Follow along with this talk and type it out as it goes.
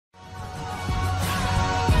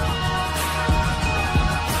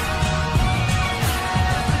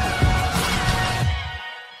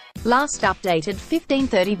Last updated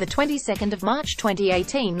 15:30 the 22nd of March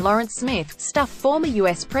 2018. Lawrence Smith, stuff former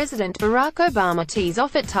U.S. President Barack Obama tees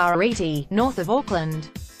off at Tauriti, north of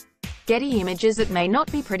Auckland. Getty Images. It may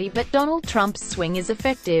not be pretty, but Donald Trump's swing is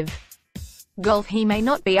effective. Golf. He may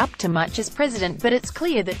not be up to much as president, but it's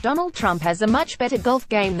clear that Donald Trump has a much better golf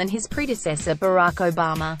game than his predecessor Barack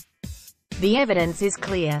Obama. The evidence is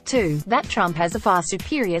clear, too, that Trump has a far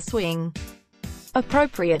superior swing.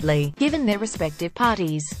 Appropriately, given their respective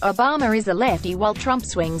parties, Obama is a lefty while Trump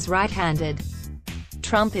swings right-handed.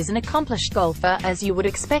 Trump is an accomplished golfer, as you would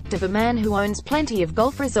expect of a man who owns plenty of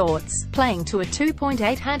golf resorts, playing to a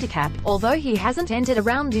 2.8 handicap, although he hasn't entered a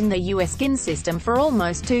round in the U.S. GIN system for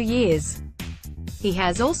almost 2 years. He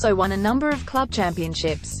has also won a number of club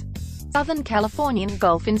championships. Southern Californian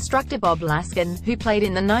golf instructor Bob Laskin, who played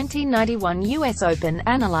in the 1991 U.S. Open,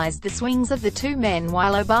 analyzed the swings of the two men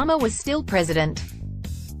while Obama was still president.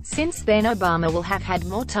 Since then Obama will have had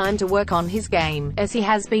more time to work on his game, as he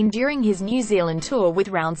has been during his New Zealand tour with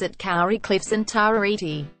rounds at Kauri Cliffs and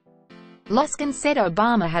Tauriti. Laskin said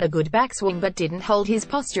Obama had a good backswing but didn't hold his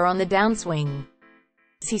posture on the downswing.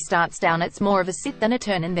 As he starts down it's more of a sit than a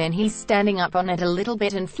turn, and then he's standing up on it a little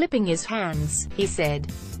bit and flipping his hands, he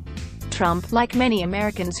said. Trump, like many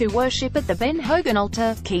Americans who worship at the Ben Hogan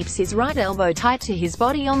altar, keeps his right elbow tight to his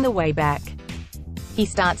body on the way back. He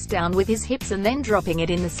starts down with his hips and then dropping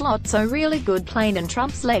it in the slot, so really good plane, and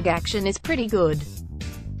Trump's leg action is pretty good.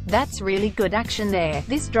 That's really good action there.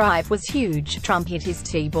 This drive was huge. Trump hit his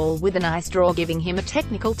tee ball with a nice draw, giving him a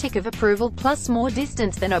technical tick of approval plus more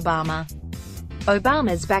distance than Obama.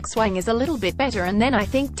 Obama's backswing is a little bit better, and then I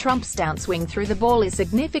think Trump's downswing through the ball is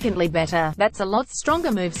significantly better. That's a lot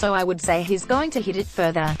stronger move, so I would say he's going to hit it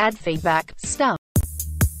further. Add feedback. Stuff.